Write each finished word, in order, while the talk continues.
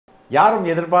யாரும்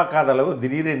எதிர்பார்க்காத அளவு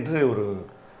திடீரென்று ஒரு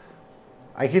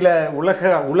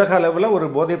உலக அளவில் ஒரு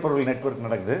போதைப்பொருள் நெட்வொர்க்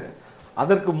நடக்குது.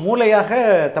 அதற்கு மூளையாக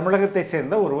தமிழகத்தை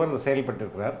சேர்ந்த ஒருவர்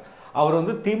செயல்பட்டிருக்கிறார். அவர்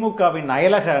வந்து திமுகவின்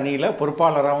அயலக அணியில்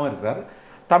பொறுப்பாளராகவும் இருக்கிறார்.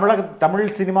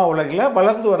 தமிழ் சினிமா உலகில்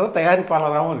வளர்ந்து வர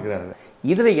தயாரிப்பாளராகவும் இருக்கிறார்.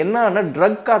 இதில் என்னன்னா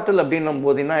ட்ரக் கார்ட்டல் அப்படின்னும்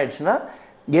போது என்ன ஆயிடுச்சுன்னா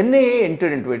NIA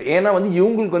entered into it. ஏன்னா வந்து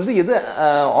இவங்களுக்கு வந்து இது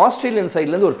ஆஸ்திரேலியன்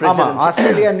சைட்லேருந்து ஒரு ப்ரெஷர்,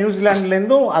 ஆஸ்திரேலியா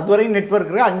நியூசிலாண்ட்லேருந்தும் அதுவரை நெட்வொர்க்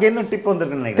இருக்குது, அங்கேருந்து டிப்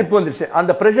வந்துருக்கு, டிப் வந்துருச்சு.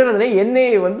 அந்த ப்ரெஷர் வந்து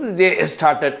NIA வந்து தே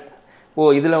ஸ்டார்டட்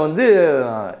இதில் வந்து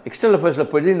எக்ஸ்டர்னல் அஃபேர்ஸில்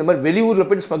போயிட்டு இந்த மாதிரி வெளியூரில்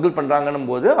போய்ட்டு ஸ்மகிள் பண்ணுறாங்கன்னும்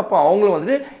போது அப்போ அவங்களும்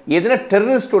வந்துட்டு எதனா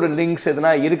டெரரிஸ்டோட லிங்க்ஸ்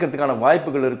எதனா இருக்கிறதுக்கான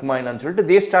வாய்ப்புகள் இருக்குமா என்னன்னு சொல்லிட்டு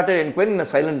they started enquiry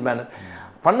in silent manor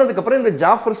பண்ணதுக்கப்புறம் இந்த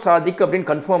ஜாஃபர் சாதிக் அப்படின்னு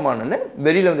கன்ஃபார்ம் ஆனோன்னு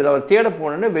வெளியில் வந்து அவர் தேட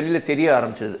போனோன்னு வெளியில் தெரிய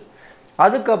ஆரம்பிச்சிது.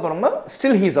 அதுக்கப்புறமா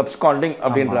ஸ்டில் ஹீஸ் அப்ஸ்காண்டிங்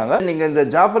அப்படின்றாங்க. நீங்கள் இந்த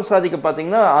ஜாஃபர் சாதிக்கை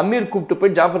பார்த்தீங்கன்னா அமீர் கூப்பிட்டு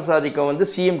போய் ஜாஃபர் சாதிக்கை வந்து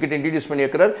சிஎம் கிட்ட இன்ட்ரடியூஸ் பண்ணி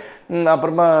வைக்கிறார்.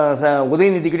 அப்புறமா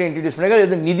உதயநிதி கிட்ட இன்ட்ரடியூஸ் பண்ணியிருக்காரு.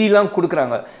 இது நிதிலாம்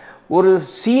கொடுக்குறாங்க. ஒரு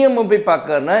சிஎம் போய்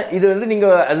பார்க்கறனா இது வந்து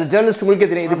நீங்கள் as a ஜேர்னலிஸ்ட் உங்களுக்கே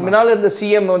தெரியும். இதுக்கு முன்னால் இருந்த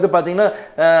சிஎம் வந்து பார்த்தீங்கன்னா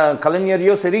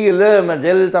கலைஞரையோ சரி இல்லை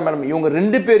ஜெயலலிதா மேடம் இவங்க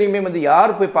 2 பேரையுமே வந்து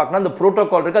யார் போய் பார்க்கணும் அந்த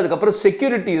ப்ரோட்டோகால் இருக்குது. அதுக்கப்புறம்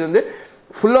செக்யூரிட்டி வந்து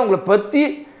ஃபுல்லாக அவங்கள பற்றி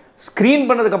ஸ்க்ரீன்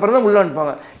பண்ணதுக்கப்புறம் தான் உள்ளே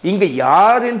அனுப்பாங்க. இங்கே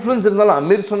யார் இன்ஃப்ளூயன்ஸ் இருந்தாலும்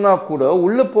அமீர் சொன்னால் கூட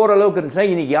உள்ளே போகிற அளவுக்கு இருந்துச்சுன்னா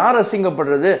இன்னைக்கு யார்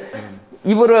அசிங்கப்படுறது?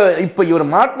 இவர்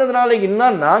மாட்டினதுனால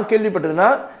என்ன நான் கேள்விப்பட்டதுன்னா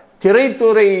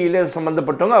திரைத்துறையில்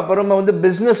சம்மந்தப்பட்டவங்க அப்புறமா வந்து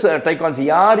பிஸ்னஸ் டைகான்ஸ்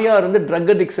யார் இருந்து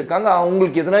ட்ரக் அடிக்ட்ஸ் இருக்காங்க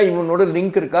அவங்களுக்கு எதனா இவனோட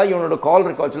லிங்க் இருக்கா இவனோட கால்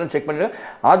ரெக்கார்ட்ஸ்லாம் செக் பண்ணிடுவேன்.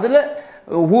 அதில்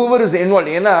ஹூவர் இஸ்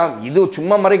இன்வால்வ். ஏன்னா இது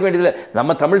சும்மா மறைக்க வேண்டியதில்லை.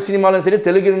 நம்ம தமிழ் சினிமாலும் சரி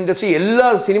தெலுங்கு இண்டஸ்ட்ரி எல்லா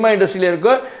சினிமா இண்டஸ்ட்ரியில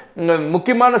இருக்க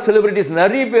முக்கியமான செலிபிரிட்டிஸ்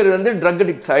நிறைய பேர் வந்து ட்ரக்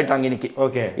அடிக்ட்ஸ் ஆகிட்டாங்க இன்னைக்கு.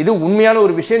 ஓகே, இது உண்மையான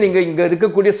ஒரு விஷயம். நீங்கள் இங்கே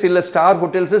இருக்கக்கூடிய சில ஸ்டார்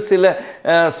ஹோட்டல்ஸு சில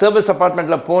சர்வீஸ்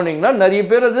அப்பார்ட்மெண்ட்டில் போனீங்கன்னா நிறைய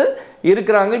பேர் அது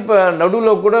இருக்கிறாங்க. இப்போ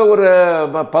நடுவில் கூட ஒரு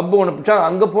பப் ஒன்று பிடிச்சா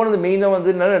அங்கே போனது மெயினாக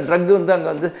வந்து ட்ரக் வந்து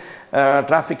அங்கே வந்து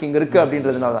டிராஃபிக்கிங் இருக்குது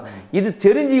அப்படின்றதுனால தான். இது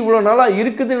தெரிஞ்சு இவ்வளோ நாளாக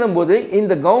இருக்குதுன்னும் போது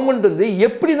இந்த கவர்மெண்ட் வந்து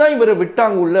எப்படி தான் இவரை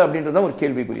விட்டாங்க உள்ள அப்படின்றதான் ஒரு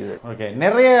கேள்விக்குரியது. ஓகே,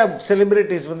 நிறைய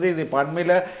செலிபிரிட்டிஸ் வந்து இது இப்போ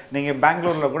அண்மையில் நீங்கள்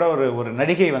பெங்களூரில் கூட ஒரு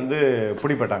நடிகை வந்து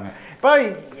பிடிப்பட்டாங்க. இப்போ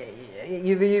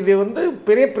இது வந்து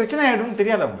பெரிய பிரச்சனை ஆகிடும்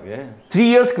தெரியாது அவங்களுக்கு. 3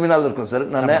 இயர்ஸ்க்கு முன்னால் இருக்கும் சார்.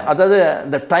 நான் அதாவது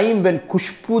the time when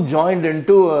Khushbu joined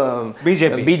into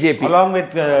BJP along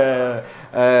with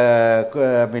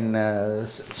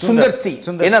Sundar C.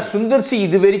 ஏன்னா சுந்தர் சி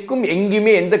இது வரைக்கும்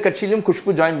எங்கேயுமே எந்த கட்சியிலும்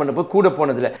குஷ்பு ஜாயின் பண்ணப்போ கூட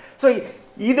போனதில்லை. ஸோ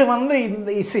இது வந்து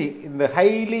இந்த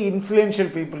ஹைலி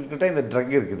இன்ஃப்ளூயன்ஷியல் பீப்புள் கிட்ட இந்த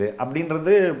ட்ரக் இருக்குது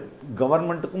அப்படின்றது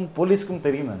கவர்மெண்ட்டுக்கும் போலீஸ்க்கும்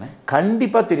தெரியும் தானே?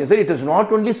 கண்டிப்பாக தெரியும் sir. It is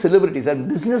not only celebrity sir,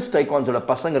 business டைகான்ஸோட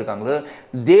பசங்க இருக்காங்க,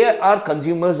 தே ஆர்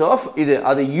கன்சியூமர்ஸ் ஆஃப் இது,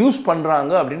 அதை யூஸ்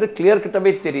பண்ணுறாங்க அப்படின்றது கிளியர்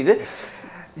கிட்டவே தெரியுது.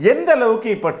 எந்த அளவுக்கு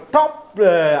இப்போ டாப்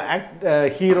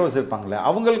ஹீரோஸ் இருப்பாங்களே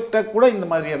அவங்கள்ட்ட கூட இந்த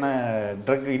மாதிரியான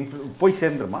ட்ரக் போய்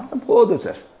சேர்ந்துருமா? போதும்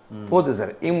சார், போதும்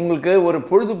சார். இவங்களுக்கு ஒரு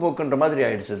பொழுதுபோக்குன்ற மாதிரி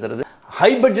ஆயிடுச்சு சார். அது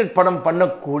ஹை பட்ஜெட் படம்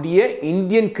பண்ணக்கூடிய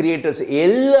இந்தியன் கிரியேட்டர்ஸ்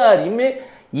எல்லாரையுமே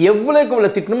எவ்வளோக்கு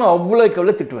எவ்வளோ திட்டணுமோ அவ்வளோக்கு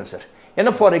எவ்வளோ திட்டுவேன் சார்.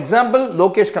 ஏன்னா ஃபார் எக்ஸாம்பிள்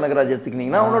லோகேஷ் கனகராஜ்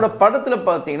எடுத்துக்கிட்டிங்கன்னா அவனோட படத்தில்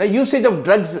பார்த்தீங்கன்னா யூசேஜ் ஆஃப்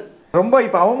ட்ரக்ஸ் ரொம்ப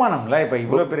இப்போ அவமானம்ல. இப்போ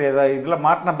இவ்வளோ பெரிய இதில்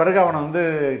மாட்டின பிறகு அவனை வந்து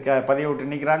பதிய விட்டு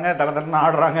நிற்கிறாங்க, தளன்னு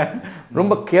ஆடுறாங்க.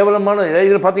 ரொம்ப கேவலமான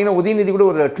இதில் பார்த்தீங்கன்னா உதயநிதி கூட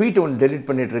ஒரு ட்வீட் ஒன்று டெலிட்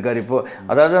பண்ணிட்டு இருக்காரு இப்போது.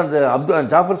 அதாவது அந்த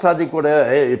ஜாஃபர் சாதிக்கோட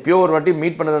எப்பயோ ஒரு வாட்டி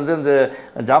மீட் பண்ணது வந்து அந்த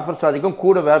ஜாஃபர் சாதிக்கும்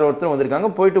கூட வேற ஒருத்தர் வந்திருக்காங்க.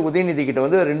 போயிட்டு உதயநிதி கிட்ட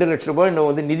வந்து 2 லட்சம் ரூபாய் இன்னும்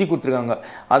வந்து நிதி கொடுத்துருக்காங்க.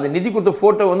 அந்த நிதி கொடுத்த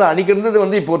ஃபோட்டோ வந்து அன்றைக்கி இருந்தது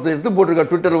வந்து இப்போ ஒருத்தர் எடுத்து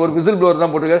போட்டிருக்காரு ட்விட்டரில், ஒரு விசில் ப்ளோவர்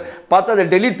தான் போட்டிருக்காரு. பார்த்தா அதை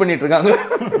டெலிட் பண்ணிட்டு இருக்காங்க.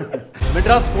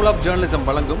 மெட்ராஸ் ஸ்கூல் ஆஃப் ஜேர்னலிசம்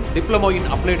வழங்கும் diploma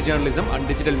in applied journalism and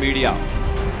digital media.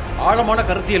 ஆழமான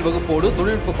கருத்தியல் வகுப்போடு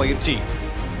தொழில்நுட்ப பயிற்சி,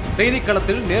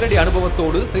 செய்திக்களத்தில் நேரடி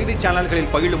அனுபவத்தோடு செய்தி சேனல்களில்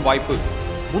பயிலும் வாய்ப்பு,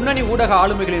 முன்னணி ஊடக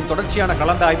ஆளுமைகளின் தொடர்ச்சியான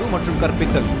கலந்தாய்வு மற்றும்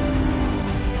கற்பித்தல்.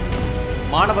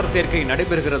 மாணவர் சேர்க்கை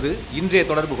நடைபெறுகிறது. இன்றைய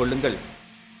தொடர்பு கொள்ளுங்கள்.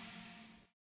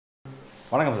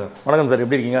 வணக்கம் சார். வணக்கம் சார்,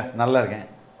 எப்படி இருக்கீங்க? நல்லா இருக்கேன்.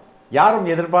 யாரும்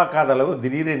எதிர்பார்க்காத அளவு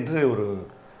திடீரென்று ஒரு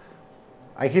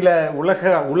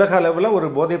உலக அளவில் ஒரு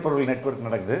போதைப்பொருள் நெட்வொர்க்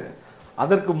நடக்குது.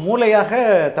 அதற்கு மூளையாக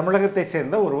தமிழகத்தை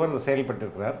சேர்ந்த ஒருவர்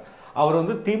செயல்பட்டிருக்கிறார். அவர்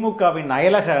வந்து திமுகவின்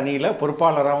அயலக அணியில்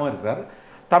பொறுப்பாளராகவும் இருக்கிறார்.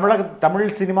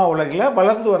 தமிழ் சினிமா உலகில்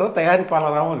வளர்ந்து வர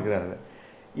தயாரிப்பாளராகவும் இருக்கிறார்.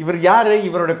 இவர் யார்?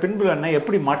 இவரோட பின்புல என்ன?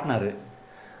 எப்படி மாட்டினார்?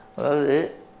 அதாவது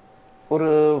ஒரு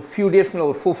ஃபியூ டேஸ்க்கு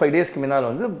ஒரு 4-5 டேஸ்க்கு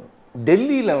முன்னால் வந்து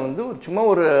டெல்லியில் வந்து சும்மா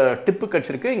ஒரு டிப்பு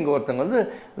கிடச்சிருக்கு. இங்கே ஒருத்தங்க வந்து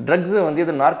ட்ரக்ஸை வந்து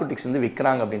எது நார்கோட்டிக்ஸ் வந்து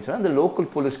விற்கிறாங்க அப்படின்னு சொன்னால் அந்த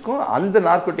லோக்கல் போலீஸ்க்கும் அந்த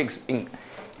நார்கோட்டிக்ஸ்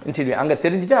என்சிபி அங்கே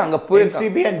தெரிஞ்சுட்டு அங்கே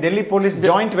போயிருக்காங்க. டெல்லி போலீஸ்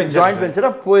ஜாயிண்ட்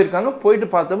வெஞ்சராக போயிருக்காங்க. போயிட்டு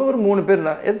பார்த்தப்போ ஒரு 3 பேர்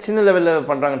தான் எது சின்ன லெவலில்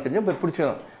பண்ணுறாங்கன்னு தெரிஞ்சு போய்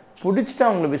பிடிச்சிட்டு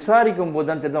அவங்களை விசாரிக்கும் போது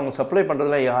தான் தெரிஞ்சு அவங்க சப்ளை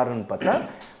பண்ணுறதுலாம் யாருன்னு பார்த்தா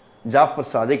ஜாஃபர்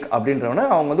சாதிக் அப்படின்றவனை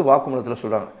அவங்க வந்து வாக்குமூலத்தில்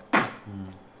சொல்கிறாங்க.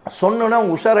 சொன்னோன்னா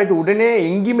அவங்க உஷாராயிட்டு உடனே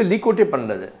எங்கேயுமே லீக் அவுட்டே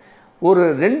பண்ணது. ஒரு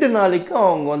 2 நாளைக்கு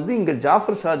அவங்க வந்து இங்கே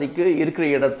ஜாஃபர் சாதிக்கு இருக்கிற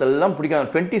இடத்தெல்லாம் பிடிக்காங்க.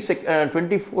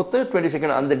 24th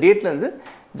 22nd அந்த டேட்லேருந்து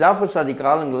ஜாஃபர் சாதிக்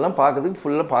ஆளுங்கள்லாம் பார்க்கறதுக்கு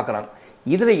ஃபுல்லாக பார்க்குறாங்க.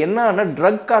 இதில் என்னன்னா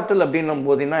ட்ரக் கார்ட்டல் அப்படின்னும்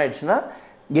போது என்ன ஆயிடுச்சுன்னா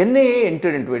NIA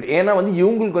என்டர் இன்டு இட். ஏன்னா வந்து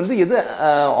இவங்களுக்கு வந்து இது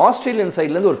ஆஸ்திரேலியன்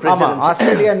சைட்லேருந்து ஒரு ப்ரெஷர்,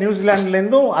 ஆஸ்திரேலியா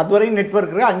நியூசிலாண்ட்லேருந்தும் அதுவரையும் நெட்வொர்க்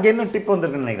இருக்குது, அங்கேருந்து டிப்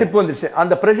வந்துருக்கு, டிப் வந்துருச்சு.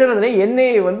 அந்த ப்ரெஷர் வந்து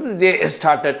NIA வந்து தே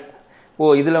ஸ்டார்டட்.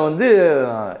 இதில் வந்து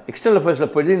எக்ஸ்டர்னல்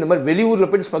அஃபேர்ஸில் போயிட்டு இந்த மாதிரி வெளியூரில்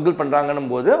போய்ட்டு ஸ்மகிள் பண்ணுறாங்கன்னும்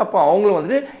போது அப்போ அவங்களும்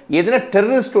வந்துட்டு எதனா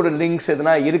டெரரிஸ்டோட லிங்க்ஸ்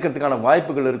எதனா இருக்கிறதுக்கான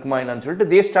வாய்ப்புகள் இருக்குமா என்னன்னு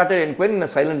சொல்லிட்டு they started enquiry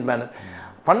in silent manor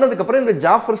பண்ணதுக்கப்புறம் இந்த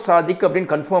ஜாஃபர் சாதிக்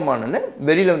அப்படின்னு கன்ஃபார்ம் ஆனோன்னு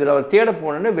வெளியில் வந்து அவர் தேட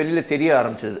போனோன்னு வெளியில் தெரிய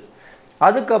ஆரம்பிச்சிது.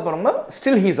 அதுக்கப்புறமா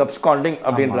ஸ்டில் ஹீஸ் அப்ஸ்காண்டிங்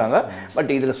அப்படின்றாங்க. பட்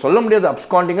இதில் சொல்ல முடியாது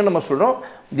அப்ஸ்காண்டிங்னு நம்ம சொல்கிறோம்.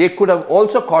 தே good have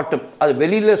also got him. அது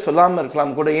வெளியில் சொல்லாமல்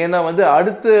இருக்கலாம் கூட. ஏன்னா வந்து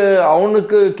அடுத்து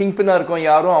அவனுக்கு கிங் பின்னாக இருக்கும்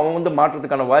யாரும் அவன் வந்து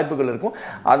மாற்றத்துக்கான வாய்ப்புகள் இருக்கும்.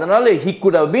 அதனால் he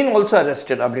could have been also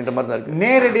arrested அப்படின்ற மாதிரி தான் இருக்குது.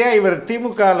 நேரடியாக இவர்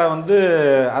திமுகவில் வந்து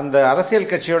அந்த அரசியல்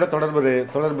கட்சியோட தொடர்பு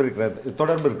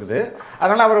இருக்குது.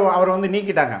 அதனால் அவர் வந்து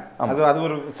நீக்கிட்டாங்க. அது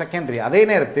ஒரு செகண்டரி. அதே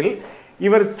நேரத்தில்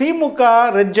இவர் திமுக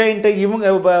ரெட் ஜெயிண்ட் இவங்க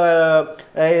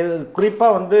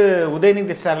குறிப்பாக வந்து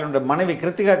உதயநிதி ஸ்டாலினோட மனைவி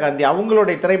கிருத்திகா காந்தி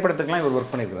அவங்களுடைய திரைப்படத்துக்கெல்லாம் இவர்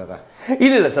ஒர்க் பண்ணியிருக்கிறாரா?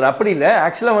 இல்லை சார், அப்படி இல்லை.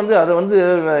 ஆக்சுவலாக வந்து அதை வந்து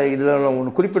இதில்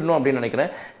ஒன்று குறிப்பிடணும் அப்படின்னு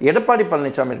நினைக்கிறேன். எடப்பாடி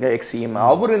பழனிசாமி இருக்க எக்ஸிஎம்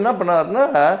அவர் என்ன பண்ணாருன்னா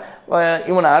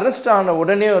இவனை அரெஸ்ட் ஆன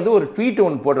உடனே வந்து ஒரு ட்வீட்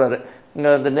ஒன்று போடுறாரு.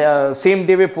 இந்த சேம்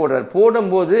டேவே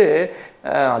போடும்போது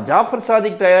ஜாஃபர்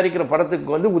சாதிக் தயாரிக்கிற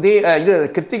படத்துக்கு வந்து இது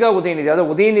கிருத்திகா உதயநிதி,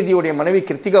 அதாவது உதயநிதியோடைய மனைவி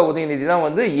கிருத்திகா உதயநிதி தான்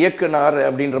வந்து இயக்குனார்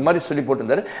அப்படின்ற மாதிரி சொல்லி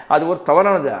போட்டிருந்தாரு. அது ஒரு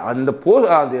தவறானது.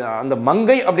 அந்த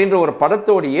மங்கை அப்படின்ற ஒரு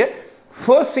படத்தோடைய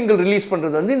ஃபர்ஸ்ட் சிங்கிள் ரிலீஸ்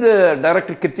பண்ணுறது வந்து இந்த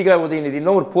டைரக்டர் கிருத்திகா உதயநிதி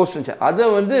தான் ஒரு போஸ்ட் இருந்துச்சு. அதை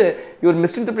வந்து இவர்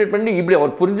மிஸ்இன்டர்பிரேட் பண்ணி இப்படி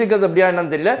அவர் புரிஞ்சுக்கிறது அப்படியா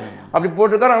என்னன்னு தெரியல, அப்படி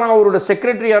போட்டிருக்காரு. ஆனால் அவரோட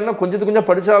செக்ரட்டரி யாருன்னா கொஞ்சம்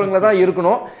படித்தாளுங்க தான்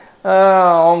இருக்கணும்.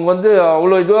 அவங்க வந்து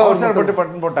அவ்வளோ இதுவாக அவசரப்பட்டு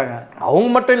பட்டன் போட்டாங்க. அவங்க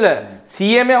மட்டும் இல்லை,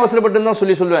 சிஎம்ஏ அவசரப்பட்டுன்னு தான்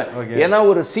சொல்லுவேன். ஏன்னா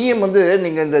ஒரு சிஎம் வந்து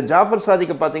நீங்கள் இந்த ஜாஃபர்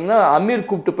சாதிக்கை பார்த்தீங்கன்னா அமீர்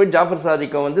கூப்பிட்டு போய் ஜாஃபர்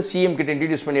சாதிக்கை வந்து சிஎம் கிட்ட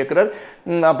இன்ட்ரடியூஸ் பண்ணி வைக்கிறார்.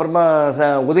 அப்புறமா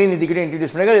உதயநிதி கிட்ட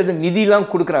இன்ட்ரடியூஸ் பண்ணியிருக்காரு. இது நிதிலாம்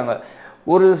கொடுக்குறாங்க.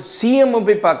 ஒரு சிஎம்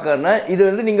போய் பார்க்கறனா இது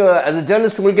வந்து நீங்கள் as a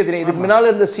ஜேர்னலிஸ்ட் உங்களுக்கே தெரியும். இதுக்கு முன்னால்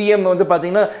இருந்த சிஎம் வந்து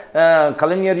பார்த்தீங்கன்னா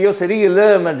கலைஞரையோ சரி இல்லை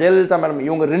ஜெயலலிதா மேடம்,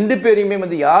 இவங்க 2 பேரையுமே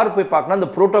வந்து யார் போய் பார்க்கணும் அந்த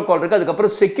ப்ரோட்டோகால் இருக்குது.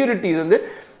 அதுக்கப்புறம் செக்யூரிட்டி வந்து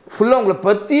ஃபுல்லாக உங்களை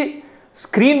பற்றி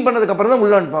ஸ்க்ரீன் பண்ணதுக்கப்புறம் தான்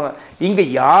உள்ளே அனுப்பாங்க. இங்கே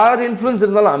யார் இன்ஃப்ளூயன்ஸ்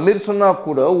இருந்தாலும் அமீர் சொன்னால்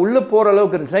கூட உள்ளே போகிற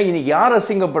அளவுக்கு இருந்துச்சுன்னா இன்றைக்கி யார்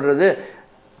அசிங்கப்படுறது?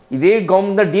 இதே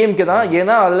கவர்மெண்ட் தான், டிஎம்கே தான்.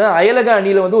 ஏன்னா அதில் அயலக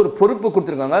அணியில் வந்து ஒரு பொறுப்பு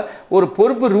கொடுத்துருக்காங்க. ஒரு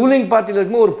பொறுப்பு ரூலிங் பார்ட்டியில்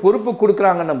இருக்கும்போது ஒரு பொறுப்பு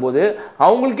கொடுக்குறாங்கன்னும் போது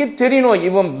அவங்களுக்கே தெரியணும்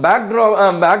இவன்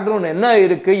பேக்ரவுண்ட் என்ன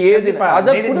இருக்கு ஏது.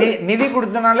 அதை நிதி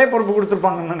கொடுத்தனாலே பொறுப்பு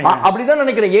கொடுத்துருப்பாங்க அப்படிதான்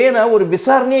நினைக்கிறேன். ஏன்னா ஒரு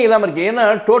விசாரணையே இல்லாமல் இருக்கு. ஏன்னா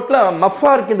டோட்டலாக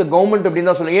மஃபா இருக்கு இந்த கவர்மெண்ட்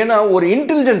அப்படின்னு தான் சொல்லுவேன். ஏன்னா ஒரு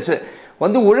இன்டெலிஜென்ஸ்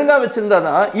வந்து ஒழுங்காக வச்சுருந்தா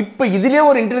தான். இப்போ இதுலேயே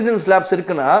ஒரு இன்டெலிஜென்ஸ் லேப்ஸ்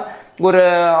இருக்குன்னா ஒரு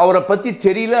அவரை பற்றி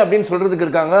தெரியல அப்படின்னு சொல்கிறதுக்கு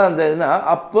இருக்காங்க. அந்த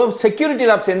அப்போ செக்யூரிட்டி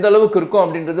லேப்ஸ் எந்த அளவுக்கு இருக்கும்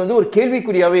அப்படின்றது வந்து ஒரு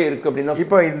கேள்விக்குறியாகவே இருக்குது அப்படின்னா.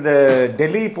 இப்போ இந்த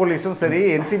டெல்லி போலீஸும் சரி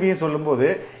என்சிபியும் சொல்லும்போது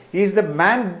is the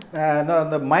man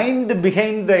the mind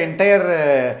behind the entire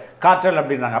கார்டல்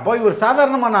அப்படின்றாங்க. அப்போ இவர்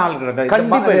சாதாரணமான ஆள்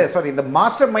கிடையாது. சாரி, இந்த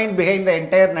master mind behind the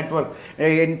entire network,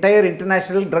 entire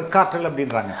international drug கார்டல்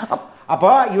அப்படின்றாங்க. அப்போ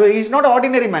இவர் இஸ் நாட்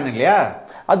ஆர்டினரி மேன் இல்லையா?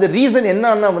 அது ரீசன்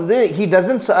என்னன்னா வந்து ஹி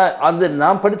டசன்ட், அது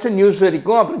நான் படித்த நியூஸ்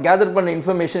வரைக்கும் அப்புறம் கேதர் பண்ண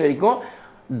இன்ஃபர்மேஷன் வரைக்கும்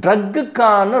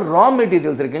ட்ரக்குக்கான ரா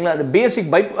மெட்டீரியல்ஸ் இருக்குங்களா, அந்த பேசிக்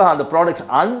அந்த ப்ராடக்ட்ஸ்,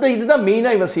 அந்த இதுதான்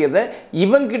மெயினாக இவன் செய்யறது.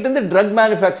 இவன்கிட்ட இருந்து ட்ரக்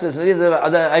மேனுஃபேக்சர்ஸ்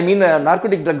அதை ஐ மீன்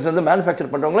நார்கோட்டிக் ட்ரக்ஸ் வந்து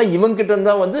மேனுஃபேக்சர் பண்ணுறவங்களாம் இவன்கிட்ட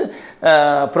இருந்தால் வந்து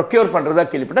ப்ரொக்யூர் பண்ணுறதா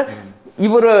கேள்விப்பட்டேன்.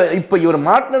 இவர்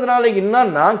மாட்டினதுனால என்ன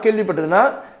நான் கேள்விப்பட்டதுன்னா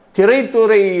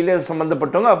திரைத்துறையில்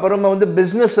சம்மந்தப்பட்டவங்க, அப்புறமா வந்து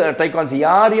பிஸ்னஸ் டைகான்ஸ்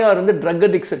யார் இருந்து ட்ரக்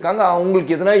அடிக்ட்ஸ் இருக்காங்க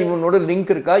அவங்களுக்கு எதனா இவனோட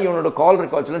லிங்க் இருக்கா, இவனோட கால்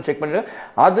ரெக்கார்ட்ஸ்லாம் செக் பண்ணி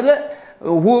அதில்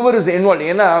whoever is involved.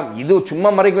 ஏன்னா இது சும்மா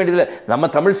மறைக்க வேண்டியதில்லை. நம்ம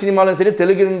தமிழ் சினிமாலும் சரி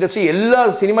தெலுங்கு இண்டஸ்ட்ரி எல்லா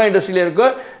சினிமா இண்டஸ்ட்ரியில இருக்க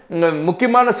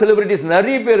முக்கியமான செலிபிரிட்டிஸ்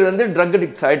நிறைய பேர் வந்து ட்ரக்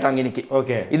அடிக்ட்ஸ் ஆகிட்டாங்க இன்னைக்கு.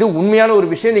 ஓகே, இது உண்மையான ஒரு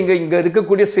விஷயம். நீங்கள் இங்கே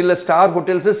இருக்கக்கூடிய சில ஸ்டார்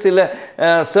ஹோட்டல்ஸ் சில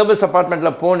சர்வீஸ்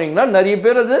அப்பார்ட்மெண்ட்டில் போனீங்கன்னா நிறைய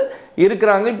பேர் அது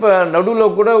இருக்கிறாங்க. இப்போ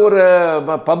நடுவில் கூட ஒரு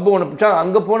பப் ஒன்று பிடிச்சா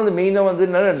அங்கே போனது மெயினாக வந்து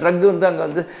ட்ரக் வந்து அங்கே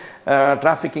வந்து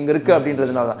டிராஃபிக்கிங் இருக்குது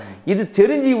அப்படின்றதுனால தான். இது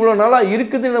தெரிஞ்சு இவ்வளோ நாளாக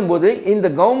இருக்குதுன்னும் போது இந்த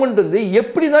கவர்மெண்ட் வந்து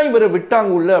எப்படி தான் இவரை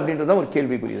விட்டாங்க உள்ள அப்படின்றதான் ஒரு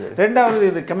கேள்விக்குரியது. ரெண்டாவது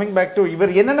இது கமிங் பேக் டு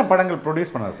இவர் என்னென்ன படங்கள்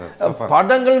ப்ரொடியூஸ் பண்ணார் சார்?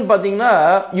 படங்கள்னு பார்த்தீங்கன்னா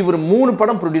இவர் 3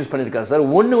 படம் ப்ரொடியூஸ் பண்ணியிருக்காரு சார்.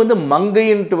 ஒன்று வந்து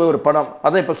மங்கைன்ட்டு ஒரு படம்,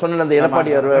 அதான் இப்போ சொன்ன அந்த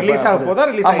எடப்பாடி ரிலீஸ் ஆக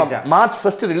போதா? மார்ச்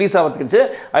 1 ரிலீஸ் ஆகிறதுக்கு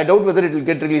I doubt whether it will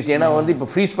get release. ஏன்னா வந்து இப்போ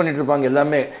ஃப்ரீஸ் பண்ணிட்டு இருப்பாங்க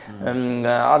எல்லாமே,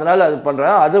 அதனால் அது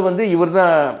பண்ணுறாங்க. அதை வந்து இவர்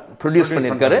தான் ப்ரொடியூஸ்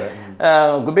பண்ணியிருக்காரு.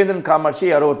 குபேந்திரன் காமாட்சி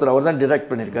யாரோ ஒருத்தர் அவர் தான் டிரெக்ட்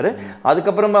பண்ணியிருக்காரு.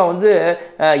 அதுக்கப்புறமா வந்து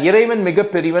இறைவன்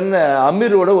மிகப்பெரியவன்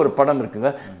அமீரோட ஒரு படம்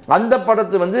இருக்குங்க, அந்த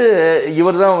படத்தை வந்து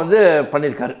இவர் தான் வந்து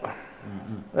பண்ணியிருக்காரு.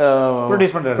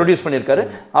 ப்ரொடியூஸ் பண்ணியிருக்காரு.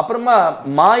 அப்புறமா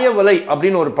மாயவலை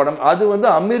அப்படின்னு ஒரு படம், அது வந்து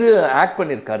அமீர் ஆக்ட்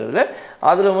பண்ணியிருக்காரு.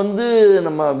 அதில் வந்து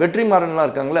நம்ம வெற்றிமாறன்லாம்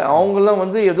இருக்காங்களே, அவங்கெல்லாம்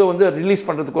வந்து ஏதோ வந்து ரிலீஸ்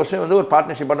பண்ணுறதுக்கோசம் வந்து ஒரு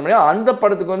பார்ட்னர்ஷிப் பண்ண முடியும். அந்த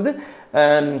படத்துக்கு வந்து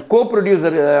கோ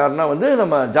ப்ரொடியூசர் வந்து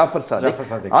நம்ம ஜாஃபர்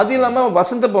சாதிக். அது இல்லாமல்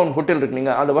வசந்த பவன் ஹோட்டல்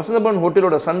இருக்குங்க, அந்த வசந்த பவன்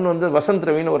ஹோட்டலோட சன் வந்து வசந்த்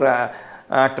ரவின்னு ஒரு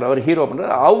ஆக்டர், அவர் ஹீரோ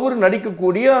பண்ணுறாரு. அவர்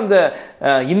நடிக்கக்கூடிய அந்த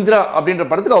இந்திரா அப்படின்ற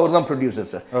படத்துக்கு அவர் தான்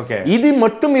ப்ரொடியூசர் சார். இது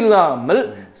மட்டும் இல்லாமல்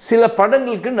சில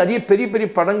படங்களுக்கு நிறைய பெரிய பெரிய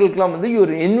படங்களுக்குலாம் வந்து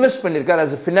இவர் இன்வெஸ்ட் பண்ணியிருக்காரு.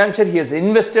 As a financial he has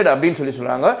invested அப்படின்னு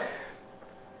சொல்கிறாங்க.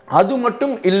 அது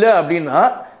மட்டும் இல்லை அப்படின்னா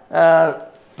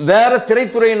வேற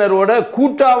திரைத்துறையினரோட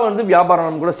கூட்டாக வந்து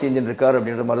வியாபாரம் கூட செஞ்சுட்டு இருக்காரு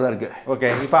அப்படின்ற மாதிரி தான் இருக்கு. ஓகே,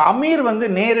 இப்போ அமீர் வந்து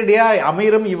நேரடியாக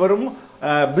அமீரும் இவரும்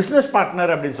பிஸ்னஸ்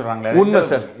பார்ட்னர் அப்படின்னு சொல்கிறாங்களே, உண்மை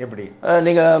சார். எப்படி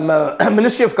நீங்கள்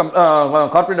மினிஸ்ட்ரி ஆஃப்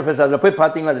கார்ப்பரேட் அஃபேர்ஸ் அதில் போய்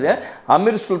பார்த்தீங்கன்னா அதில்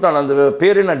அமீர் சுல்தான் அந்த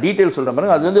பேர் நான் டீட்டெயில் சொல்கிறேன்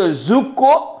பாருங்க. அது வந்து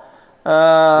ஜூக்கோ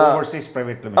ஓவர்சீஸ்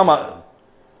பிரைவேட் லிமிடெட். ஆமாம்,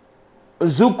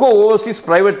 ஜூக்கோ ஓவர்சீஸ்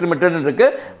பிரைவேட் லிமிடெட் இருக்கு.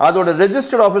 அதோட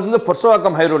ரெஜிஸ்டர்ட் ஆஃபீஸ் வந்து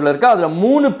பொர்சவாக்கம் ஹை ரோட்ல இருக்கு. அதில்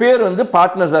 3 பேர் வந்து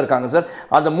பார்ட்னர்ஸாக இருக்காங்க சார்.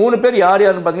 அந்த 3 பேர் யார்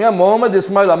யாருன்னு பார்த்தீங்கன்னா முகமது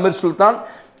இஸ்மாயில் அமீர் சுல்தான்,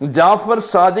 ஜாஃபர்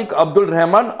சாதிக், அப்துல்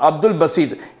ரஹ்மான், அப்துல்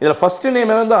பசீத். இதில் ஃபர்ஸ்ட்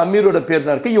நேம் வந்து அமீரோட பேர்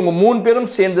தான் இருக்கு. இவங்க 3 பேரும்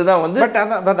சேர்ந்து தான் வந்து. பட்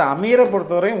அந்த அமீரை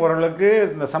பொறுத்தவரையும் ஓரளவுக்கு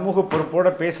இந்த சமூக பொறுப்போட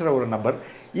பேசுகிற ஒரு நபர்.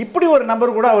 இப்படி ஒரு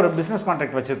நபர் கூட அவர் பிஸ்னஸ்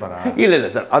கான்ட்ராக்ட் வச்சிருப்பாரா? இல்லை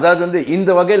சார். அதாவது வந்து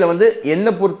இந்த வகையில் வந்து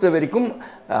என்னை பொறுத்த வரைக்கும்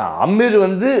அமீர்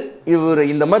வந்து இவர்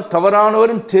இந்த மாதிரி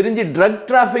தவறானவரும் தெரிஞ்சு ட்ரக்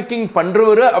டிராஃபிக்கிங்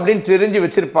பண்ணுறவர் அப்படின்னு தெரிஞ்சு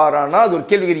வச்சிருப்பாரானா அது ஒரு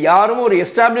கேள்வி. யாரும் ஒரு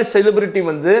எஸ்டாப்ளிஷ் செலிபிரிட்டி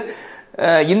வந்து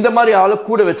இந்த மாதிரி ஆளை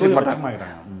கூட வச்சிருக்க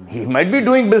மாட்டாங்க. He might be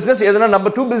doing business, எதனா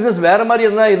நம்பர் 2 பிஸ்னஸ் வேற மாதிரி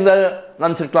இருந்தா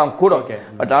நினச்சிருக்கலாம் கூட.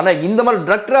 பட் ஆனால் இந்த மாதிரி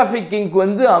ட்ரக் டிராஃபிக்கிங்க்கு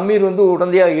வந்து அமீர் வந்து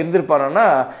உடந்தையாக இருந்திருப்பாருன்னா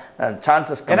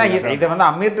சான்சஸ். ஏன்னா இதை வந்து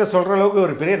அமீர்கிட்ட சொல்கிற அளவுக்கு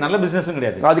ஒரு பெரிய நல்ல பிஸ்னஸும்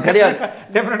கிடையாது. அது கிடையாது,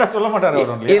 டெஃபினட்டாக சொல்ல மாட்டார்.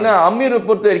 ஏன்னா அமீரை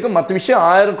பொறுத்த வரைக்கும் மற்ற விஷயம்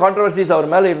 1000 கான்ட்ரவர்சிஸ்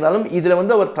அவர் மேலே இருந்தாலும் இதில்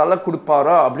வந்து அவர் தலை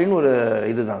கொடுப்பாரா அப்படின்னு ஒரு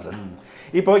இதுதான் சார்.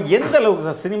 இப்போ எந்த அளவுக்கு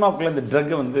சார் சினிமாக்குள்ள இந்த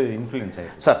ட்ரக் வந்து இன்ஃப்ளூயன்ஸ்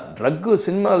ஆகிடுது சார்? ட்ரக்கு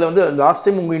சினிமாவில் வந்து லாஸ்ட்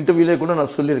டைம் உங்கள் இன்டர்வியூலே கூட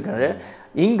நான் சொல்லியிருக்கேன்.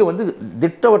 இங்கே வந்து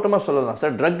திட்டவட்டமாக சொல்லலாம்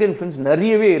சார், ட்ரக் இன்ஃப்ளூயன்ஸ்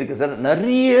நிறையவே இருக்குது சார்.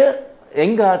 நிறைய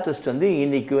யங் ஆர்டிஸ்ட் வந்து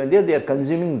இன்றைக்கி வந்து they are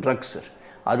consuming drugs sir.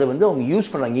 அதை வந்து அவங்க யூஸ்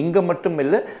பண்ணாங்க. இங்கே மட்டும்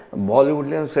இல்லை,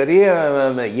 பாலிவுட்லேயும் சரி,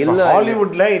 எல்லா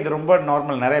ஹாலிவுட்டில் இது ரொம்ப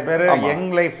நார்மல். நிறைய பேர் யங்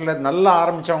லைஃப்பில் நல்லா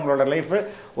ஆரம்பித்தவங்களோட லைஃப்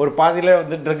ஒரு பாதியில்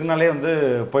வந்து ட்ரக்னாலே வந்து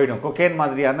போயிடும். கொக்கேன்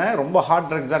மாதிரியான ரொம்ப ஹார்ட்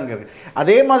ட்ரக்ஸ் அங்கே இருக்குது.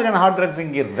 அதே மாதிரியான ஹார்ட் ட்ரக்ஸ்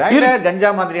இங்கே இருக்குது. இல்லை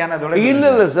கஞ்சா மாதிரியான இதோட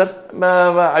இல்லை sir.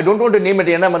 I don't want to name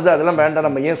it. ஏன்னா வந்து அதெல்லாம் வேண்டாம்,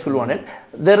 நம்ம ஏன் சொல்லுவானே.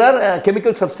 தேர் ஆர்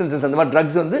கெமிக்கல் சப்ஸ்டன்சஸ், அந்த மாதிரி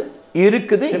ட்ரக்ஸ் வந்து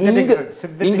இருக்குது.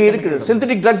 இங்கே இருக்குது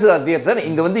சிந்தட்டிக் ட்ரக்ஸ் ஆர் தேர் சார்.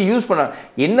 இங்கே வந்து யூஸ் பண்ண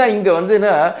என்ன இங்கே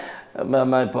வந்துன்னா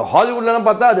இப்போ ஹாலிவுட்லாம்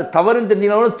பார்த்தா அது தவறுன்னு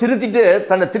தெரிஞ்சினாலும் திருத்திட்டு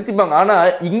தன்னை திருத்திப்பாங்க. ஆனால்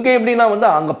இங்கே எப்படின்னா வந்து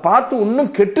அங்கே பார்த்து இன்னும்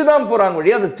கெட்டு தான் போகிறாங்க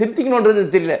வழியா அதை திருத்திக்கணுன்றது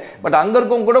தெரியல. பட் அங்கே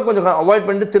இருக்கவங்க கூட கொஞ்சம் அவாய்ட்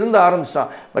பண்ணிட்டு திருந்த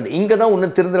ஆரம்பிச்சிட்டான். பட் இங்கே தான்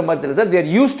ஒன்றும் திருந்துற மாதிரி தெரியல sir.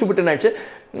 There use to bit ஆயிடுச்சு.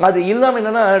 அது இல்லாமல்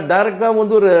என்னென்னா டேரெக்டாக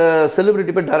வந்து ஒரு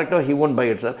செலிபிரிட்டி போய் டேரெக்டாக he won't by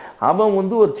it sir. அவன்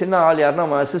வந்து ஒரு சின்ன ஆள் யாருன்னா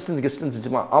அவன் அசிஸ்டன்ஸ்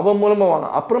வச்சுப்பான், அவன் மூலமாக வாங்க.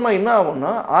 அப்புறமா என்ன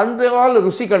ஆகும்னா அந்த ஆள்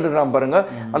ருசி கண்டுக்கிறான் பாருங்கள்.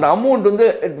 அந்த அமௌண்ட் வந்து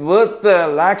ஒர்த்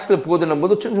லேக்ஸில் போதுன்னும்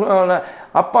போது சின்ன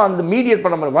அப்போ அந்த மீடியேட்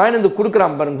பண்ண மாதிரி வாங்கினது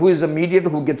கொடுக்குறான் பாருங்க. Who is a mediate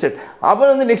who gets it.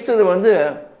 அவன் வந்து நெக்ஸ்ட் அதை வந்து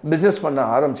பிஸ்னஸ் பண்ண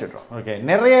ஆரம்பிச்சிடுறோம். ஓகே,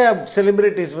 நிறைய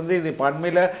செலிபிரிட்டிஸ் வந்து இது இப்போ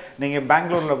அண்மையில் நீங்கள்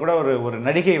பெங்களூரில் கூட ஒரு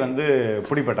நடிகை வந்து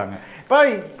பிடிப்பட்டாங்க. இப்போ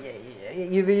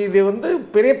இது வந்து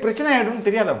பெரிய பிரச்சனை ஆகிடும்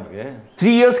தெரியாது அவங்களுக்கு.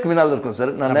 3 இயர்ஸ்க்கு முன்னால் இருக்கும்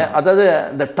சார். நான் அதாவது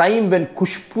the time when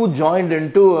Khushbu joined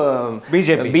into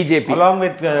BJP along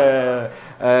with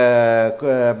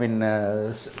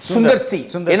Sundar C.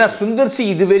 ஏன்னா சுந்தர் சி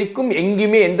இது வரைக்கும்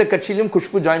எங்கேயுமே எந்த கட்சியிலும்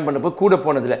குஷ்பு ஜாயின் பண்ணப்போ கூட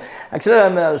போனதில்லை.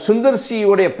 ஆக்சுவலாக சுந்தர்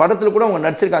சியோடைய படத்தில் கூட அவங்க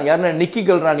நடிச்சிருக்காங்க. யாருன்னா நிக்கி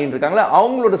கல்ராணின்னு இருக்காங்களா,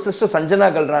 அவங்களோட சிஸ்டர் சஞ்சனா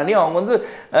கல்ராணி. அவங்க வந்து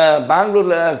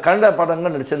பெங்களூரில் கன்னடா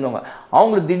படங்கள் நடிச்சிருந்தவங்க.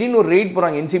 அவங்களுக்கு திடீர்னு ஒரு ரெய்ட்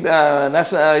போகிறாங்க.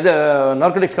 நேஷனல் இது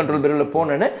நார்கோட்டிக்ஸ் கண்ட்ரோல் பியூரோவில்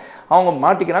போனேன்னு அவங்க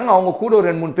மாட்டிக்கிறாங்க. அவங்க கூட ஒரு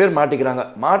 2-3 பேர் மாட்டிக்கிறாங்க.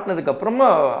 மாட்டினதுக்கப்புறமா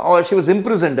ஷி வாஸ்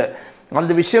இம்ப்ரிசன்ட்.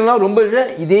 அந்த விஷயம்லாம் ரொம்ப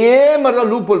இதே மாதிரி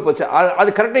தான் லூப் ஹோல் போச்சு. அது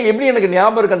கரெக்டாக எப்படி எனக்கு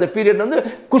ஞாபகம் இருக்குது, அந்த பீரியட் வந்து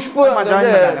குஷ்பு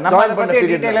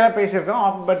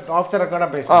பேசியிருக்கோம். பட் ஆஃப் த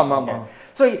ரெக்கார்டாக பேசுகிறோம். ஆமாம்.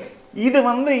 ஸோ இது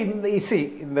வந்து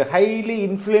இந்த ஹைலி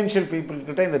இன்ஃப்ளூயன்ஷியல் பீப்புள்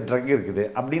கிட்ட இந்த ட்ரக் இருக்குது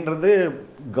அப்படின்றது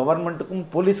கவர்மெண்ட்டுக்கும்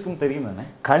போலீஸ்க்கும் தெரியும் தானே?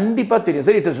 கண்டிப்பாக தெரியும்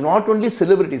sir. It is not only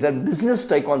celebrities sir, business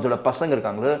டைகான்ஸோட பசங்க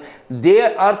இருக்காங்க, தே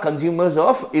ஆர் கன்சியூமர்ஸ்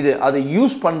ஆஃப் இது. அதை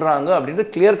யூஸ் பண்ணுறாங்க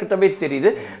அப்படின்றது கிளியர் கிட்டவே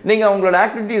தெரியுது. நீங்கள் அவங்களோட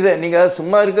ஆக்டிவிட்டீஸை நீங்கள்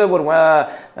சும்மா இருக்க ஒரு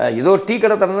ஏதோ டீ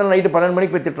கடை திறந்தாலும் நைட்டு 12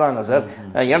 மணிக்கு போய் திட்டுறாங்க சார்,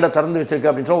 ஏன்டா திறந்து வச்சிருக்க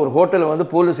அப்படின்னு சொல்லி ஒரு ஹோட்டலில் வந்து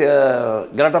போலீஸ்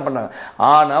கரெக்டாக பண்ணாங்க.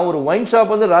 ஆனால் ஒரு ஒயின்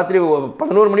ஷாப் வந்து ராத்திரி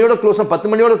 11 மணியோட க்ளோஸ்,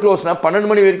 10 மணியோட க்ளோஸ்னா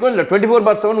 12 மணி வரைக்கும் இல்லை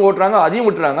 24/7 ஓட்டுறாங்க, அதையும்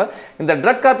விட்டுறாங்க. இந்த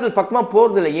ட்ரக் கார்டல் பக்கமாக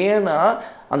போகிறது இல்லை. ஏன்னா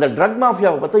அந்த ட்ரக்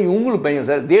மாஃபியாவை பார்த்தா இவங்களுக்கு பயம்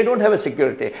sir. They don't have a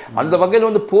security. அந்த வகையில்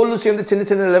வந்து போலீஸ் வந்து சின்ன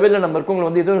சின்ன லெவலில் நம்ம இருக்கவங்களை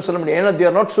வந்து எதுவும் சொல்ல முடியாது. ஏன்னா they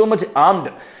are not so much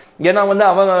armed. ஏன்னா வந்து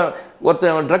அவங்க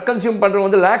ஒருத்தர் ட்ரக் கன்சியூம் பண்ணுறவங்க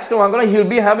வந்து லேக்ஸ் வாங்கலாம், he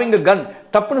will be having a கன்.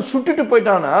 டப்புன்னு சுட்டுட்டு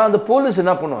போயிட்டானா அந்த போலீஸ்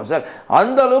என்ன பண்ணுவோம் சார்?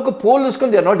 அந்த அளவுக்கு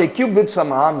போலீஸ்க்கும் தேர் not equipped with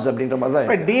some arms அப்படின்ற மாதிரி தான்.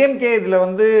 இப்போ டிஎம்கே இதில்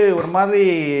வந்து ஒரு மாதிரி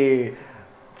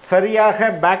சரியாக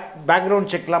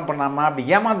பேக்ரவுண்ட் செக்லாம் பண்ணாமல் அப்படி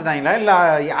ஏமாந்துட்டாங்களா, இல்லை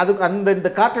அதுக்கு இந்த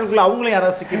கார்ட்டலுக்குள்ள அவங்களும்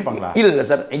யாராவது சிக்கிப்பாங்களா? இல்லை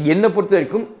சார், என்னை பொறுத்த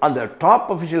வரைக்கும் அந்த டாப்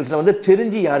அஃபிஷியல்ஸில் வந்து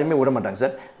தெரிஞ்சு யாருமே விட மாட்டாங்க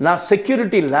சார். நான்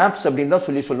செக்யூரிட்டி லேப்ஸ் அப்படின்னு தான்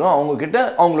சொல்லுவோம். அவங்கக்கிட்ட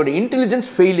அவங்களோட இன்டெலிஜென்ஸ்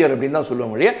ஃபெயிலியர் அப்படின்னு தான்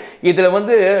சொல்லுவோம் இல்லையா. இதில்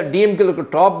வந்து டிஎம்கேலுக்கு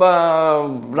டாப்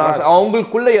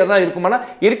அவங்களுக்குள்ளே யாரா இருக்குமானா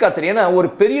இருக்கா சார். ஏன்னா ஒரு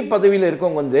பெரிய பதவியில்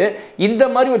இருக்கவங்க வந்து இந்த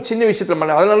மாதிரி ஒரு சின்ன விஷயத்தில்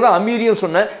பண்ண, அதனால தான் அமீரியும்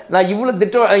சொன்னேன் நான்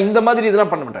இவ்வளோ இந்த மாதிரி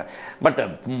இதெல்லாம் பண்ண மாட்டேன். பட்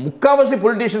முக்காவாசி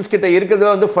பொலிட்டிஷியன்ஸ் கிட்ட இருக்கிறது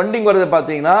வந்து ஃபண்டிங் வரது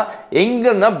பாத்தீங்கன்னா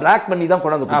எங்கன்னா பிளாக் மணி தான்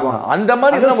கொண்டு வந்து அந்த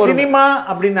மாதிரி தான். சினிமா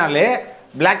அப்படினாலே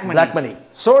black money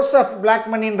source of black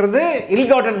மணின்றது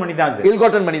இல்காட்டன் மணி தான்.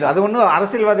 இல்காட்டன் மணி தான். அது ஒன்று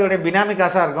அரசியல்வாதியோட பினாமி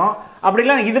காசா இருக்கும்,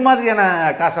 அப்படிலாம் இது மாதிரியான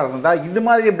காசா இருக்கும். தான் இது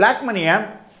மாதிரி பிளாக் மணியை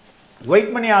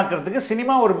ஒயிட் மணி ஆக்குறதுக்கு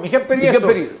சினிமா ஒரு மிகப்பெரிய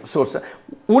சோர்ஸ்.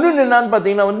 இன்னொன்று என்னன்னு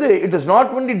பார்த்தீங்கன்னா வந்து it is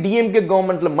not only DMK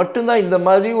கவர்மெண்ட்ல மட்டும்தான் இந்த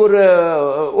மாதிரி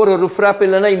ஒரு ரிஃப்ராப்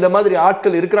இல்லைன்னா இந்த மாதிரி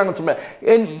ஆட்கள் இருக்கிறாங்கன்னு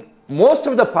சொல்றேன். மோஸ்ட்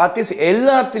ஆஃப் த பார்ட்டிஸ்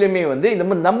எல்லாத்திலுமே வந்து இந்த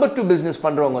மாதிரி நம்பர் 2 பிசினஸ்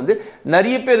பண்றவங்க வந்து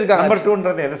நிறைய பேர் இருக்காங்க. நம்பர்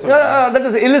 2ன்றது எதை சொல்றீங்க? That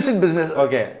is illicit business.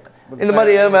 Okay. இந்த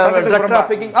மாதிரி ட்ரக்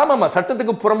டிராஃபிக்கிங், ஆமாம்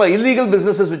சட்டத்துக்கு புறம்பா இல்லீகல்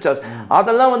பிசினஸஸ் விச் ஆர்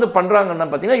அதெல்லாம் வந்து பண்றாங்கன்னா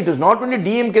பார்த்தீங்கன்னா இட் இஸ் நாட் ஒன்லி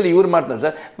டிஎம்கேல இவர் மாட்டேன்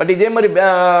சார். பட் இதே மாதிரி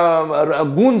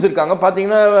கூன்ஸ் இருக்காங்க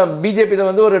பார்த்தீங்கன்னா பிஜேபியில்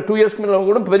வந்து ஒரு 2 இயர்ஸ்க்கு முன்னாடி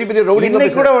கூட பெரிய பெரிய ரவுடி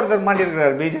கூட ஒருத்தர்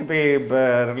மாட்டிருக்கிறார். பிஜேபி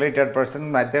ரிலேட்டட் பர்சன்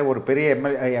ஒரு பெரிய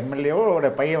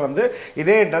எம்எல்ஏவோட பையன் வந்து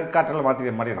இதே ட்ரக் கார்ட்டல்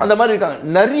மாற்றி அந்த மாதிரி இருக்காங்க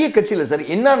நிறைய கட்சியில் சார்.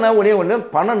 என்னன்னா ஒன்று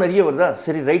பணம் நிறைய வருதா,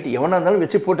 சரி ரைட் எவனா இருந்தாலும்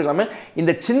வச்சு போட்டுக்கலாமே.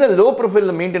 இந்த சின்ன லோ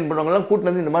ப்ரொஃபைலில் மெயின்டைன் பண்ணுறவங்கலாம்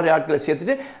கூட்டு வந்து இந்த மாதிரி ஆட்களை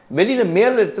சேர்த்துட்டு வெளியில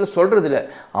மேல இடத்துல சொல்றது இல்ல,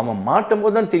 அவன் மாட்டும்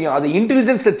போது தான் தெரியும். அது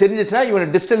இன்டெலிஜென்ஸ்ல தெரிஞ்சிச்சுன்னா இவனை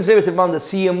டிஸ்டன்ஸ்லேயே வச்சிருப்பான் அந்த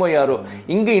சிஎம்ஓ யாரோ.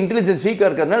 இங்க இன்டெலிஜென்ஸ் வீக்கா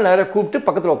இருக்கிறதுனால நேரம் கூப்பிட்டு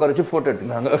பக்கத்தில் உட்கார வச்சு போட்டோ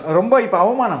எடுத்துக்கிறாங்க. ரொம்ப இப்போ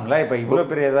அவமானம்ல. இப்போ இவ்வளோ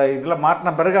பெரிய இதில்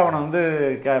மாட்டின பிறகு அவனை வந்து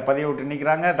பதிய விட்டு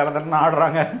நிற்கிறாங்க, தளன்னு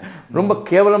ஆடுறாங்க. ரொம்ப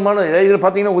கேவலமான இதில்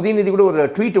பார்த்தீங்கன்னா உதயநிதி கூட ஒரு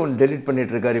ட்வீட் ஒன்று டெலிட்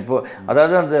பண்ணிட்டு இருக்காரு இப்போ.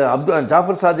 அதாவது அந்த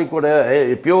ஜாஃபர் சாதிக்கோட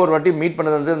எப்பயோ ஒரு வாட்டி மீட்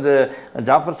பண்ணது வந்து அந்த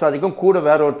ஜாஃபர் சாதிக்கும் கூட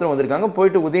வேற ஒருத்தர் வந்திருக்காங்க.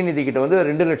 போயிட்டு உதயநிதி கிட்ட வந்து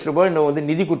 2 லட்சம் ரூபாய் இன்னும் வந்து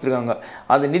நிதி கொடுத்துருக்காங்க.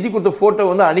 அந்த நிதி கொடுத்த போட்டோ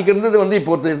வந்து அன்னைக்கு இருந்தது வந்து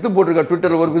இப்போ ஒருத்தர் எடுத்து போட்டிருக்காரு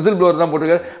ட்விட்டர், ஒரு விசில் ப்ளோவர் தான்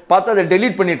போட்டிருக்காரு. பார்த்தா அதை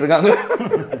டெலீட் பண்ணிட்டு இருக்காங்க.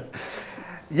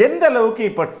 எந்த அளவுக்கு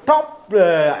இப்போ டாப்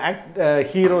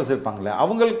ஹீரோஸ் இருப்பாங்களே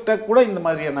அவங்கள்ட்ட கூட இந்த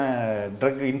மாதிரியான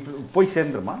ட்ரக் போய்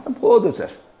சேர்ந்துருமா? போதும்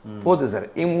சார், போதும் சார்.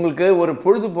 இவங்களுக்கு ஒரு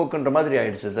பொழுதுபோக்குன்ற மாதிரி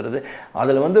ஆயிடுச்சு சார். அது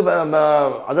அதில் வந்து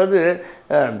அதாவது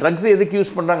ட்ரக்ஸ் எதுக்கு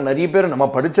யூஸ் பண்ணுறாங்க நிறைய பேர் நம்ம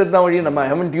படித்தது தான் வழி, நம்ம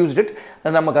ஹேவன்ட் யூஸ்ட் இட்,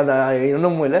 நமக்கு அந்த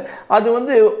இன்னமும் இல்லை. அது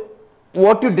வந்து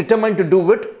what you determine to do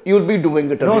it, you will be doing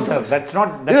it. No sir, that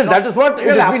is what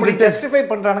it has been justify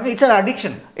பண்றாங்க. It's an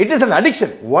addiction. It is an addiction.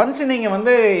 Once நீங்க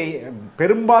வந்து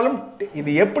பெரும்பாலும் இது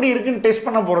எப்படி இருக்குன்னு டெஸ்ட்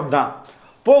பண்ண போறது தான்.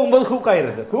 போகும்போது ஹூக்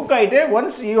ஆயிடுது. ஹூக் ஆகிட்டு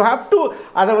ஒன்ஸ் யூ ஹாவ் டு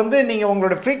அதை வந்து நீங்கள்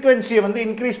உங்களோட ஃப்ரீக்வன்சியை வந்து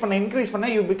இன்க்ரீஸ்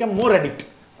பண்ண யூ பிகம் மோர் அடிக்ட்.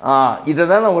 இதை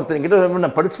தான் நான் ஒருத்தர்கிட்ட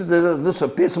நான் படித்தது வந்து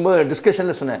பேசும்போது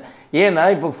டிஸ்கஷனில் சொன்னேன். ஏன்னா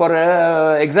இப்போ ஃபார்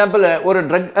எக்ஸாம்பிள் ஒரு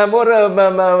ட்ரக் ஒரு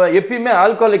எப்பயுமே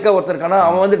ஆல்கோலிக்காக ஒருத்தருக்கானா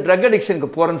அவன் வந்து ட்ரக் அடிக்ஷனுக்கு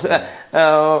போகிறேன்னு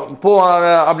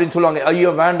அப்படின்னு சொல்லுவாங்க.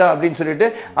 ஐயோ வேண்டாம் அப்படின்னு சொல்லிட்டு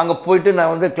அங்கே போயிட்டு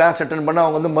நான் வந்து கிளாஸ் அட்டன் பண்ண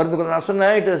அவங்க வந்து மருந்து நான்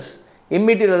சொன்னேன் இட் இஸ்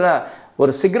இம்மீடியட்டாக தான்.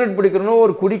 ஒரு சிகரெட் பிடிக்கிறனோ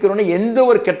ஒரு குடிக்கிறோன்னு எந்த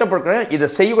ஒரு கெட்ட பழக்கம் இதை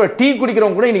செய்யக்கூடாது. டீ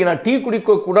குடிக்கிறவங்க கூட இன்னைக்கு நான் டீ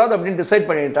குடிக்க கூடாது அப்படின்னு டிசைட்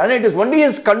பண்ணிட்டேன். It is only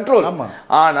his control.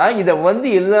 ஆனா இதை வந்து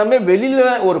எல்லாமே வெளியில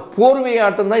ஒரு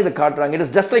போர்வையாட்டம் தான் இதை காட்டுறாங்க. It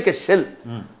is just like a shell.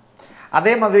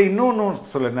 அதே மாதிரி இன்னொன்று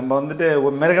சொல்லு, நம்ம வந்துட்டு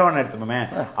ஒரு மிருகவன் எடுத்துக்கோமே,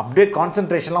 அப்படியே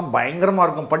கான்சென்ட்ரேஷன்லாம் பயங்கரமாக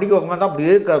இருக்கும். படிக்க வைக்கும்போது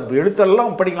அப்படியே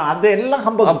எழுத்தெல்லாம் படிக்கலாம்.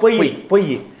 அதெல்லாம்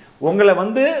பொய் உங்களை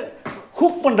வந்து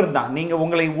ஹூக் பண்ணுறது தான். நீங்கள்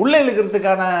உங்களை உள்ளே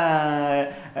இழுக்கிறதுக்கான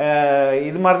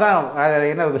இது மாதிரி தான்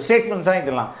என்ன ஸ்டேட்மெண்ட்ஸ் தான்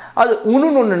இதெல்லாம். அது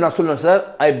ஒன்று நான் சொல்லுவேன் sir.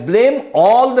 I blame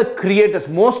all the creators,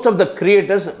 most of the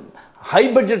creators, high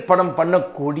budget படம்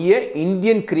பண்ணக்கூடிய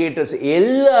இந்தியன் கிரியேட்டர்ஸ்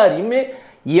எல்லாரையுமே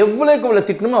எவ்வளோக்கு எவ்வளோ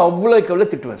திட்டணுமோ அவ்வளோக்கு எவ்வளோ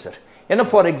திட்டுவேன் சார். ஏன்னா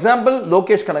ஃபார் எக்ஸாம்பிள்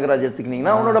லோகேஷ் கனகராஜ்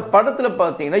எடுத்துக்கிட்டிங்கன்னா அவனோட படத்தில்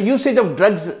பார்த்தீங்கன்னா யூசேஜ் ஆஃப்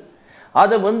ட்ரக்ஸ்,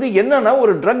 அதை வந்து என்னன்னா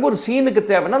ஒரு ட்ரக் ஒரு சீனுக்கு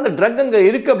தேவைன்னா அந்த ட்ரக் அங்கே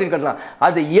இருக்குது அப்படின்னு கட்டலாம்.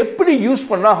 அதை எப்படி யூஸ்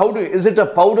பண்ணலாம், how to is it a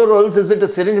powder Alps is it a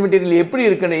syringe material எப்படி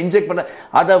இருக்குன்னு இன்ஜெக்ட் பண்ண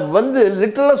அதை வந்து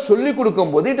லிட்டரலாக சொல்லி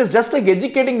கொடுக்கும்போது it is just like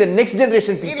educating the next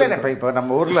generation. இல்லை இப்போ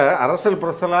நம்ம ஊரில் அரசல்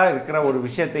புரசலாக இருக்கிற ஒரு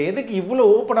விஷயத்தை எதுக்கு இவ்வளோ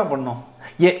ஓப்பனாக பண்ணோம்?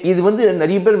 இது வந்து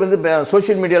நிறைய பேர் வந்து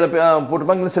சோஷியல் மீடியாவில்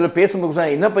போட்டுப்பாங்க, சில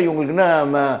பேசும்போது என்னப்பா இவங்களுக்கு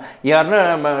என்ன யாருன்னா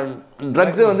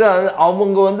ட்ரக்ஸை வந்து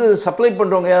அவங்க வந்து சப்ளை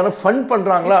பண்ணுறவங்க யாரும் ஃபண்ட்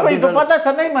பண்ணுறாங்களா அப்படின்னு பார்த்தா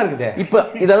சந்தேகமாக இருக்குது. இப்போ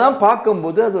இதெல்லாம்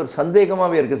பார்க்கும்போது அது ஒரு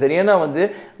சந்தேகமாகவே இருக்குது சார். ஏன்னா வந்து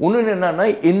இன்னொன்று என்னன்னா,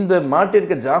 இந்த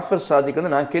மாட்டிருக்க ஜாஃபர் சாதிக்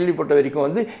வந்து நான் கேள்விப்பட்ட வரைக்கும்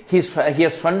வந்து he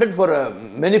has funded for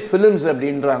many films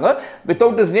அப்படின்றாங்க.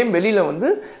 வித்தவுட் இஸ் நேம் வெளியில் வந்து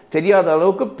தெரியாத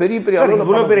அளவுக்கு பெரிய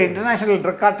இவ்வளோ பெரிய இன்டர்நேஷனல்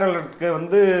ட்ரக் கார்ட்டலுக்கு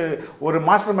வந்து ஒரு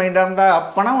மாஸ்டர் மைண்டாக இருந்தால்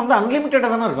பணம் வந்து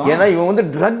அன்லிமிட்டடாக தானே இருக்கும். ஏன்னா இவன் வந்து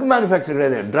ட்ரக் மேனுஃபேக்சர்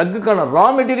கிடையாது, ட்ரக்குக்கான ரா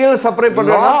மெட்டீரியல் சப்ளை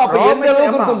பண்ணுறாங்க. அப்போ எந்த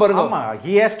அளவுக்கு இருக்கும் பாருங்க.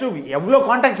 he has to எவ்வளோ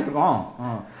கான்டாக்ட்ஸ் இருக்கும்,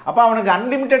 அப்போ அவனுக்கு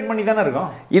அன்லிமிட்டட் பண்ணி தானே இருக்கும்.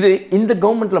 இது இந்த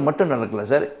கவர்மெண்ட்டில் மட்டும் நடக்கல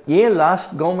சார். ஏன்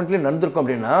லாஸ்ட் கவர்மெண்ட்லேயும் நடந்திருக்கும்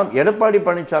அப்படின்னா, எடப்பாடி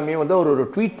பழனிசாமி வந்து ஒரு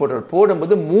ட்வீட்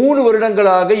போடும்போது 3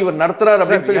 வருடங்களாக இவர் நடத்துறாரு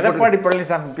அப்படின்னு சொல்லி. எடப்பாடி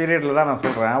பழனிசாமி பீரியடில் தான் நான்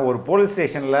சொல்கிறேன், ஒரு போலீஸ்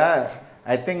ஸ்டேஷனில்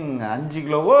ஐ திங்க் 5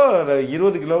 கிலோவோ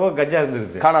 20 கிலோவோ கஞ்சா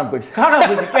இருந்துருக்கு, காணாம போயிடுச்சு.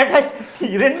 கேட்டால்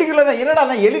 2 கிலோ தான். என்னடா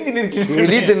நான் எழுதி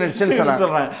நிறுத்தின்னு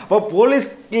சொல்கிறேன். இப்போ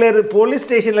போலீஸ்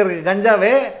ஸ்டேஷனில் இருக்க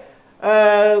கஞ்சாவே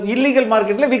இல்லீகல்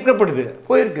மார்க்கெட்டில் விற்கப்படுது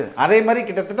போயிருக்கு. அதே மாதிரி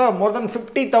கிட்டத்தட்ட மோர் தென்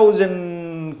 50,000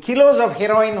 கிலோஸ் ஆஃப்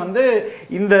ஹெரோயின் வந்து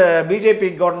இந்த பிஜேபி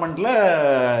கவர்மெண்ட்ல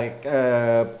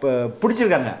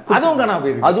பிடிச்சிருக்காங்க.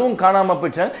 அதுவும் காணாம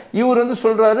போயிடுச்சு. இவர் வந்து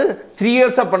சொல்றாரு 3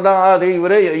 இயர்ஸா பண்றாரு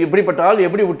இவரே, இப்படிப்பட்ட ஆள்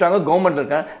எப்படி விட்டாங்க கவர்மெண்ட்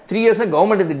இருக்காங்க. 3 இயர்ஸ்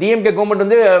கவர்மெண்ட், இந்த டிஎம்கே கவர்மெண்ட்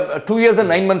வந்து 2 years and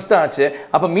 9 months தான் ஆச்சு.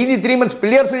 அப்ப மீதி 3 months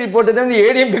பிள்ளையார் சொல்லி போட்டது வந்து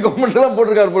ஏடிஎம்கே கவர்மெண்ட் தான்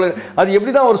போட்டிருக்காரு போல. அது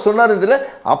எப்படிதான் அவர் சொன்னார் இதுல.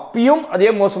 அப்பயும்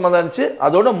அதே மோசமா தான் இருந்துச்சு,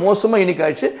 அதோட மோசமா இன்னைக்கு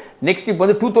ஆயிடுச்சு. நெக்ஸ்ட் இப்போ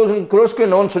வந்து 2000 crores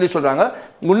நோன்னு சொல்லி சொல்றாங்க.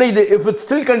 உள்ள இது if it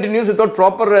still continuous without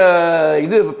proper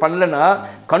இது பண்ணலனா,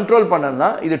 கண்ட்ரோல் பண்ணலனா,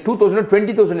 இது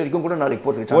 2020,000 வரைக்கும் கூட நாளைக்கு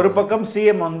போறதுக்கு. ஒரு பக்கம்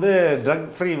சிஎம் வந்து ட்ரக்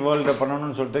ஃப்ரீ வேர்ல்டு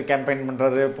பண்ணணும்னு சொல்லிட்டு கேம்பெயின்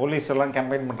பண்றாரு, போலீஸ் எல்லாம்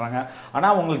கேம்பெயின் பண்றாங்க. ஆனா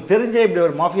உங்களுக்கு தெரிஞ்சே இப்படி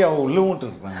ஒரு மாஃபியாவை உள்ளூட்டு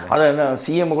இருக்காங்க. அதான் என்ன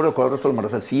சிஎம் கூட குறை சொல்ல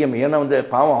மாட்டேன் சார். சிஎம் ஏன்னா வந்து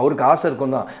பாவம் அவருக்கு ஆசை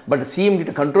இருக்கும் தான், பட் சிஎம்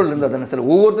கிட்ட கண்ட்ரோல் இருந்தால் தானே சார்.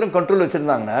 ஒவ்வொருத்தரும் கண்ட்ரோல்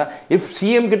வச்சிருந்தாங்கன்னா, இஃப்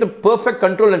சிஎம் கிட்ட பெர்ஃபெக்ட்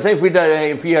கண்ட்ரோல் இருந்துச்சா,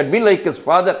 if he had been like his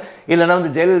father, இல்லைன்னா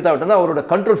வந்து ஜெயலலிதா விட்டு தான் அவரோட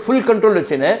கண்ட்ரோல் ஃபுல் கண்ட்ரோல்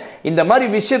வச்சுன்னு இந்த மாதிரி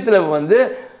விஷயத்துல வந்து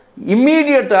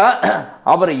இம்மீடியட்டா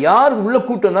அவரை யார் உள்ள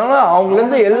கூட்டு வந்தாங்களோ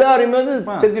அவங்களேருந்து எல்லாருமே வந்து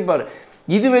தெரிஞ்சுப்பாரு.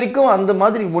 இது வரைக்கும் அந்த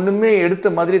மாதிரி ஒண்ணுமே எடுத்த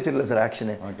மாதிரியே தெரியல சார்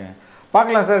ஆக்ஷனு. ஓகே,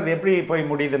 பார்க்கலாம் சார் இது எப்படி போய்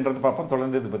முடியுதுன்றது பார்ப்போம்.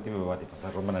 தொடர்ந்து இதை பற்றி விவாதிப்போம்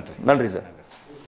சார். ரொம்ப நன்றி. நன்றி சார்.